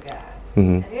fellowship with God.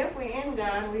 Mm-hmm. And if we're in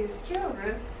God and we're His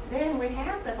children, then we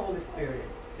have the Holy Spirit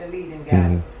to lead and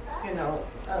guide us.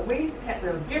 We're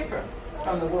different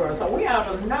from the world. So we ought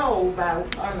to know by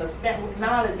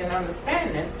knowledge and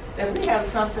understanding that we have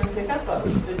something to help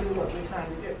us to do what we're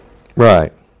trying to do.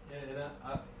 Right.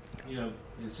 And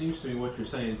it seems to me what you're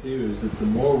saying too is that the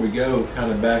more we go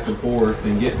kind of back and forth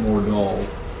and get more dull,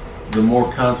 the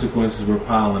more consequences we're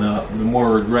piling up, the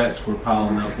more regrets we're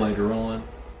piling up later on.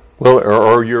 Well,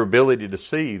 or your ability to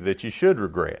see that you should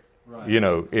regret. Right.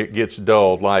 It gets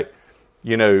dulled. Like,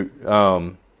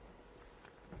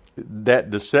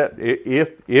 that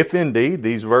if indeed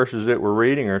these verses that we're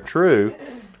reading are true,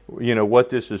 what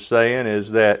this is saying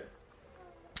is that,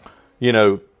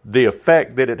 the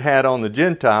effect that it had on the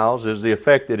Gentiles is the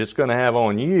effect that it's going to have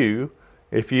on you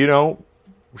if you don't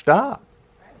stop.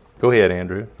 Go ahead,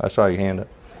 Andrew. I saw your hand up.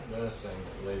 It does seem,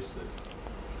 at least that,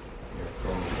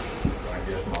 from, I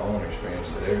guess, my own experience,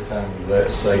 that every time you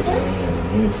let Satan in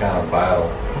any kind of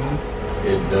battle,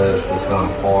 it does become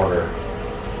harder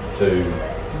to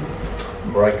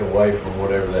break away from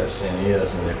whatever that sin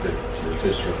is, and if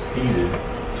it's repeated,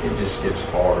 it just gets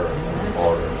harder and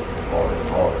harder and harder and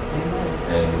harder.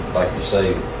 And like you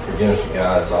say, forgiveness of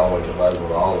God is always available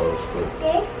to all of us, but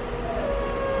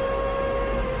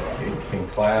it can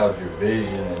cloud your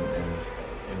vision and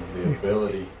the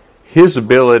ability. His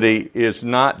ability is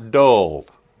not dulled.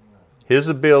 His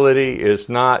ability is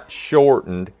not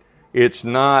shortened. It's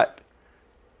not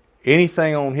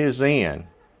anything on his end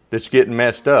that's getting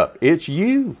messed up. It's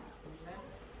you.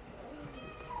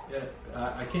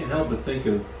 I can't help but think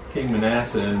of King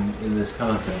Manasseh in this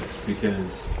context,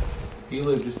 because he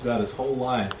lived just about his whole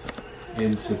life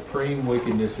in supreme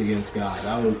wickedness against God.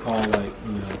 I would call,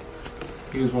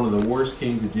 he was one of the worst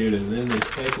kings of Judah. And then they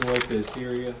take him away to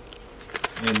Assyria,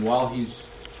 and while he's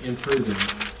in prison,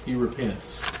 he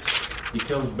repents. He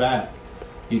comes back.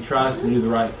 He tries to do the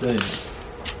right thing.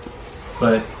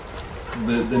 But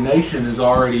the nation is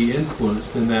already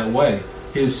influenced in that way.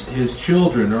 His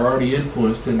children are already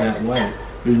influenced in that way.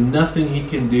 There's nothing he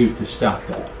can do to stop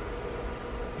that.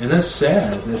 And that's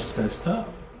sad. That's tough.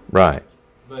 Right.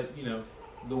 But,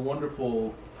 the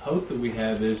wonderful hope that we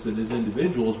have is that as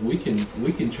individuals, we can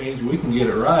change, we can get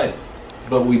it right,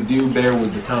 but we do bear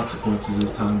with the consequences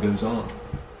as time goes on.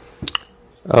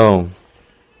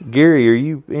 Gary, are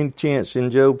you any chance in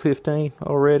Job 15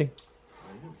 already?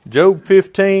 Job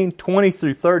 15, 20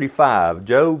 through 35.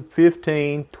 Job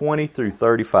 15, 20 through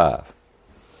 35.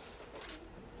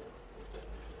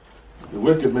 The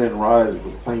wicked man rises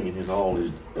with pain in all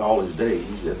his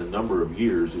days, and the number of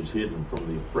years is hidden from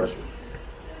the oppressor.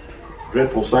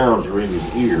 Dreadful sounds are in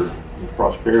his ear, and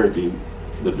prosperity,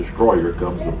 the destroyer,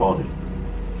 comes upon him.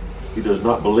 He does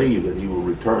not believe that he will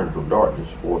return from darkness,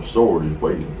 for a sword is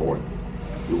waiting for him.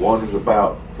 He wanders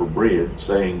about for bread,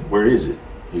 saying, "Where is it?"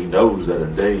 He knows that a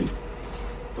day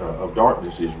of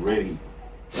darkness is ready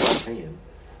at hand.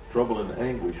 Trouble and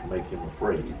anguish make him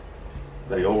afraid.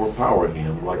 They overpower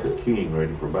him like a king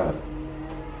ready for battle.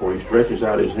 For he stretches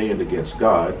out his hand against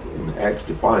God and acts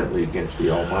defiantly against the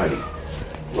Almighty,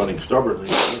 running stubbornly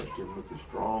against him with his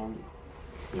strong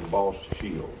embossed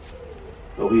shield.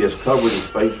 Though he has covered his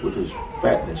face with his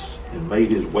fatness and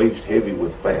made his waist heavy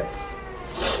with fat.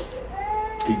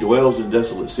 He dwells in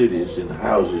desolate cities, in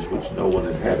houses which no one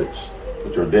inhabits,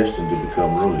 which are destined to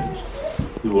become ruins.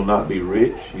 He will not be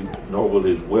rich, nor will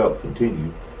his wealth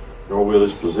continue, nor will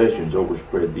his possessions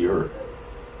overspread the earth.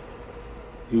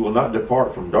 He will not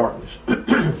depart from darkness.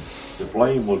 The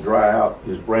flame will dry out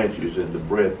his branches, and the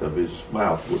breath of his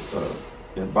mouth,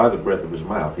 and by the breath of his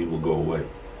mouth he will go away.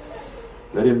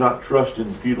 Let him not trust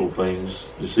in futile things,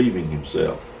 deceiving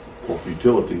himself, for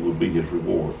futility will be his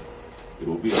reward. It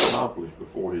will be accomplished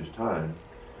before his time,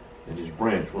 and his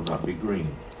branch will not be green.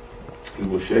 He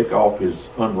will shake off his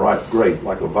unripe grape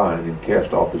like a vine, and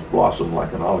cast off his blossom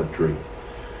like an olive tree.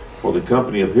 For the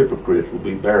company of hypocrites will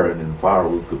be barren, and fire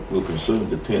will consume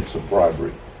the tents of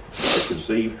bribery. They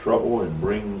conceive trouble and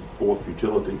bring forth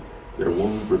futility. Their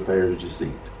womb prepares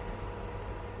deceit.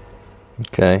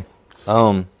 Okay.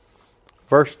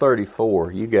 Verse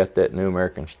 34, you got that New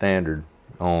American Standard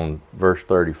on verse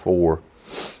 34.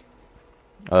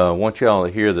 I want y'all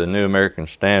to hear the New American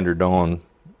Standard on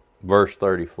verse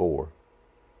 34.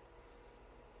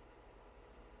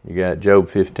 You got Job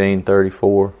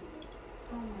 15:34?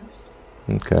 Almost.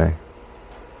 Okay.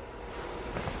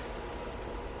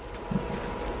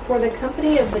 For the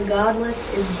company of the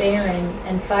godless is barren,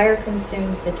 and fire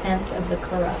consumes the tents of the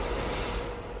corrupt.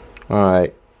 All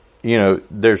right.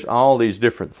 There's all these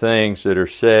different things that are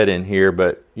said in here,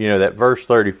 but, that verse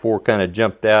 34 kind of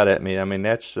jumped out at me. I mean,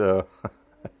 that's,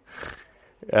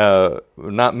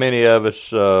 not many of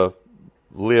us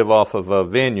live off of a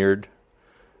vineyard.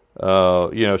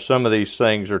 Some of these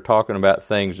things are talking about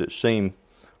things that seem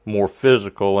more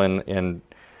physical and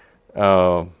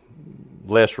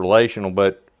less relational,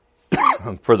 but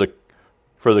for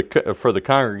the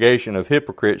congregation of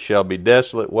hypocrites shall be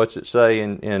desolate. What's it say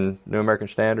in New American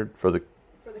Standard? For the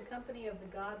company of the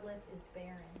godless is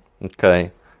barren.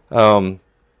 Okay.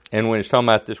 And when it's talking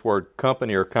about this word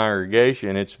company or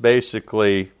congregation, it's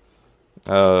basically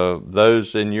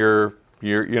those in your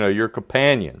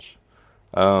companions.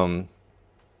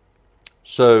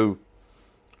 So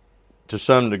to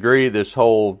some degree, this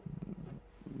whole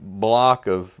block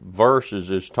of verses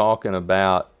is talking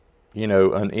about,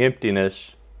 an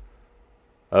emptiness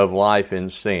of life in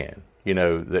sin.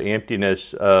 The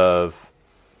emptiness of,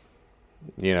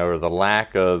 or the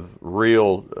lack of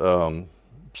real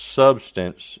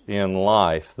substance in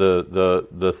life.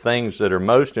 The things that are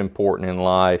most important in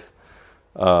life,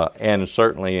 and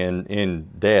certainly in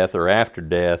death or after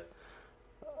death,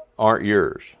 aren't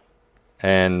yours.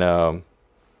 And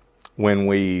when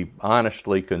we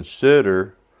honestly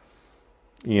consider,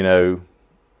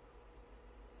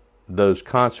 those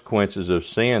consequences of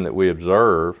sin that we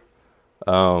observe,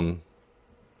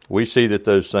 we see that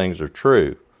those things are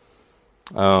true.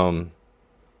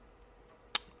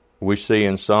 We see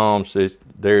in Psalms that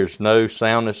there's no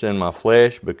soundness in my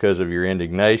flesh because of your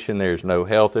indignation. There's no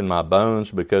health in my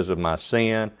bones because of my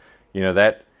sin.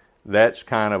 That's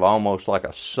kind of almost like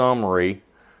a summary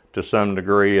to some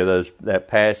degree of that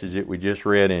passage that we just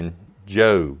read in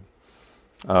Job.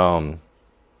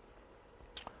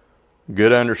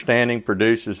 Good understanding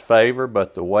produces favor,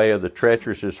 but the way of the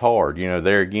treacherous is hard.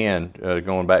 There again,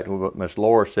 going back to what Miss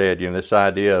Laura said, this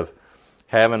idea of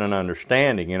having an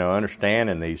understanding,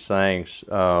 understanding these things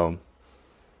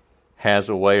has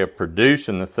a way of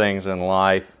producing the things in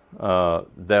life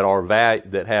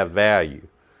that have value.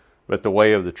 But the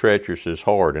way of the treacherous is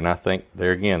hard. And I think,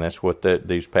 there again, that's what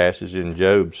these passages in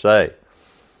Job say.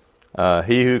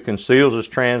 He who conceals his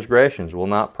transgressions will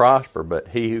not prosper, but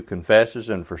he who confesses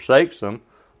and forsakes them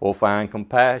will find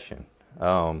compassion.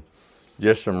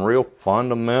 Just some real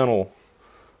fundamental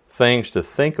things to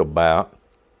think about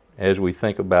as we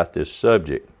think about this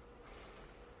subject.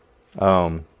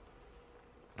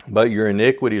 But your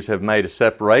iniquities have made a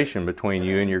separation between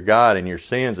you and your God, and your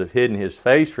sins have hidden his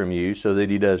face from you so that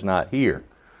he does not hear.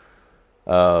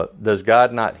 Does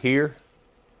God not hear?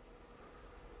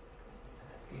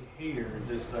 He hears,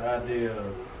 just the idea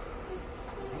of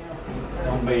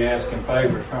don't be asking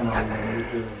favors from him when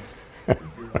you're doing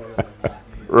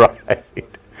Right.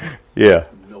 Yeah.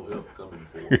 No help coming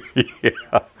for.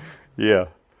 Yeah.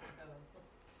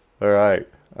 All right.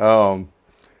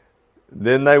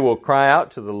 Then they will cry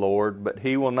out to the Lord, but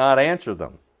he will not answer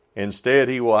them. Instead,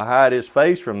 he will hide his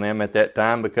face from them at that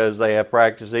time because they have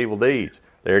practiced evil deeds.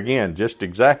 There again, just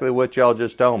exactly what y'all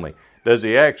just told me. Does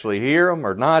he actually hear them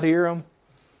or not hear them?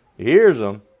 He hears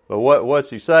them, but what's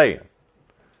he saying?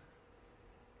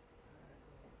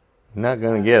 You're not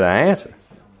going to get an answer.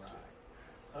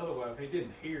 Otherwise, if he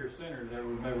didn't hear sinners, there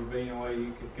would never be any way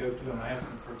you could go to him and ask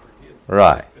him for forgiveness.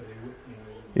 Right.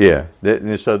 Yeah.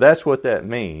 So that's what that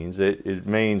means. It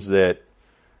means that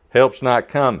help's not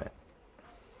coming.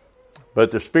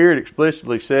 But the Spirit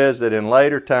explicitly says that in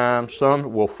later times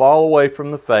some will fall away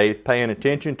from the faith, paying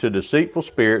attention to deceitful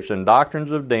spirits and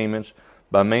doctrines of demons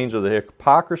by means of the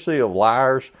hypocrisy of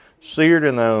liars, seared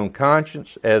in their own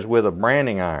conscience as with a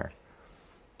branding iron.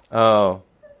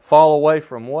 Fall away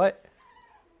from what?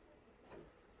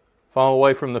 Fall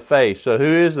away from the faith. So who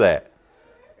is that?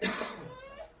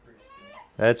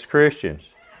 That's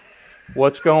Christians.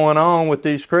 What's going on with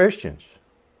these Christians?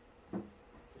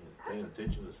 Paying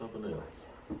attention to something else.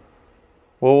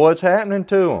 Well, what's happening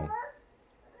to them?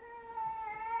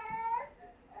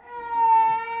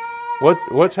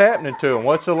 What's happening to them?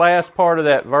 What's the last part of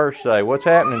that verse say? What's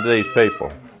happening to these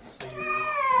people? Same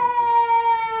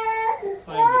as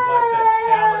like that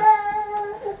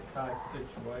callous type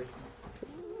situation.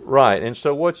 Right. And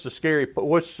so what's the scary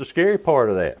part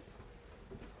of that?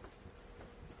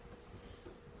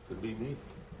 Could be me.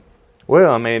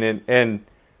 Well, I mean, and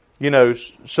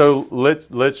so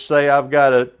let's say I've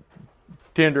got a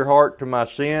tender heart to my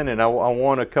sin and I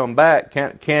want to come back.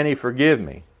 Can he forgive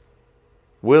me?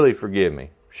 Will he forgive me?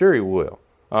 Sure he will.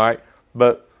 All right.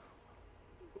 But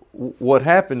what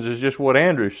happens is just what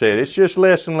Andrew said. It's just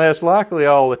less and less likely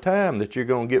all the time that you're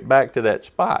going to get back to that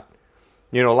spot.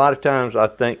 A lot of times I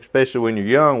think, especially when you're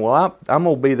young, well, I'm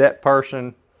going to be that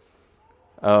person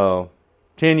 10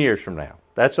 years from now.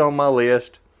 That's on my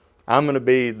list. I'm going to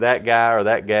be that guy or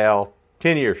that gal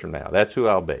 10 years from now. That's who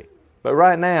I'll be. But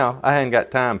right now, I haven't got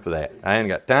time for that. I haven't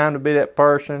got time to be that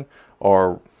person,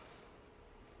 or,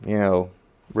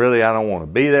 really I don't want to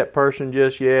be that person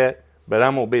just yet, but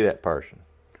I'm going to be that person.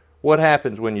 What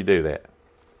happens when you do that?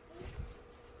 It's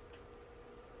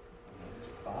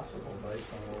possible, based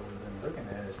on what we've been looking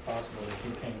at, it's possible that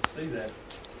you can't see that,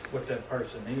 what that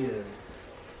person is.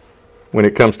 When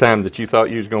it comes time that you thought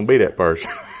you was going to be that person.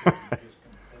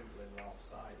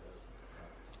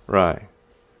 Right.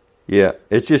 Yeah,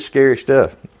 it's just scary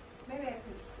stuff. Maybe I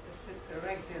should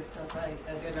correct this because I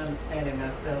didn't understand it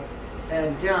myself.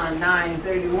 John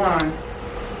 9:31,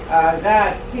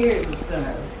 God hears the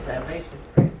sinner's salvation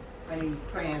prayer when he's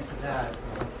praying to God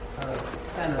for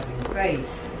sinners being saved.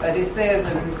 But it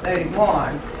says in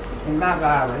 31, in my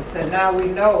Bible, it said, now we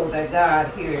know that God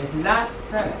hears not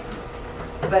sinners.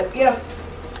 But if,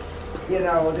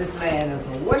 this man is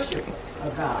a worshiper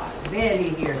of God, then he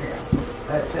hear him.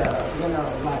 But, the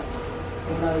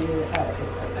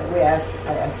way I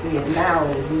see it now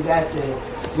is you got to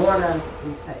want to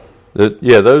be saved.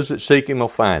 Those that seek him will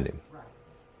find him. Right.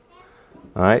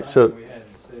 All right, so... We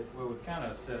kind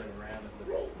of set it around it,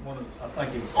 but I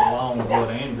think it was along with what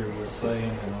Andrew was saying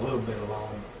and a little bit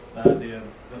along the idea of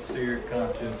a seared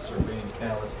conscience or being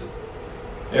calloused.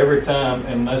 Every time,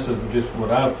 and this is just what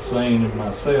I've seen in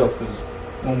myself, is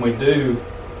when we do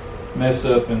mess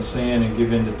up and sin and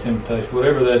give in to temptation,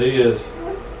 whatever that is,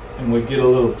 and we get a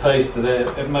little taste of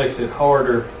that, it makes it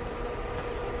harder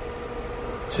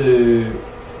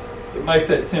it makes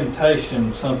that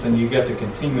temptation something you got to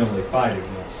continually fight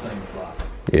against, seems like.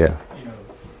 Yeah.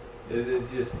 It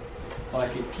just,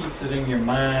 like it keeps it in your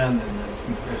mind, and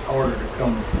it's harder to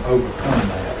overcome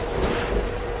that.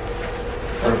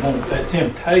 Or it won't, that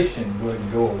temptation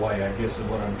wouldn't go away, I guess is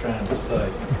what I'm trying to say.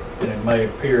 And it may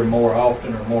appear more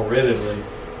often or more readily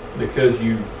because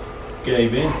you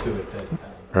gave into it that time.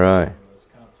 Right. Those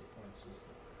consequences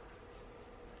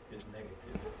is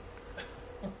negative.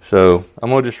 So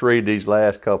I'm going to just read these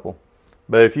last couple.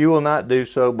 But if you will not do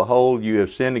so, behold, you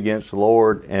have sinned against the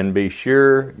Lord, and be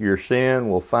sure your sin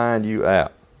will find you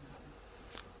out.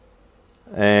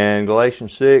 And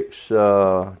Galatians 6,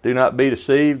 do not be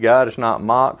deceived. God is not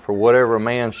mocked, for whatever a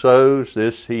man sows,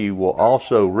 this he will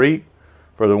also reap.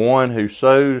 For the one who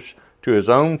sows to his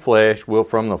own flesh will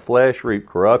from the flesh reap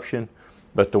corruption,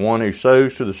 but the one who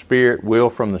sows to the Spirit will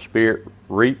from the Spirit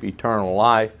reap eternal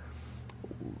life.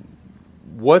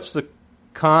 What's the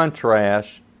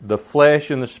contrast, the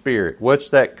flesh and the Spirit? What's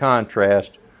that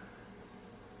contrast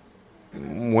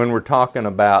when we're talking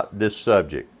about this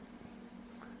subject?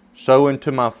 Sow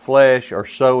into my flesh or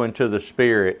sow into the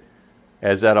Spirit.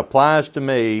 As that applies to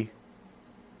me,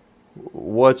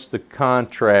 what's the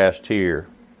contrast here?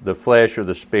 The flesh or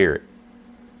the Spirit?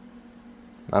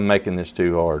 I'm making this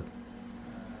too hard.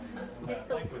 I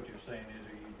think what you're saying is,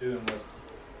 are you doing what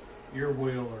your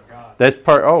will or God? That's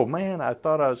part. Oh man, I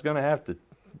thought I was going to have to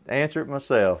answer it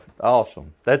myself.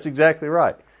 Awesome. That's exactly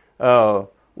right.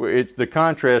 It's the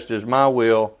contrast is my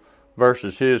will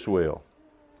versus His will.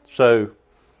 So,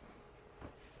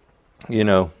 you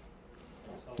know,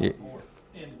 It's more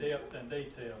in depth and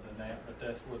detail than that, but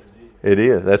that's what it is. it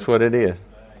is. That's what it is.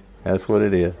 That's what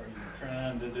it is. Are you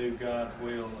trying to do God's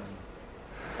will and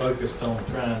focused on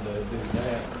trying to do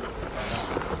that?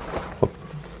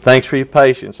 Thanks for your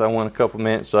patience. I went a couple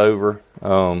minutes over.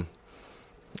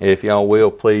 If y'all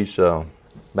will, please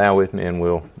bow with me and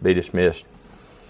we'll be dismissed.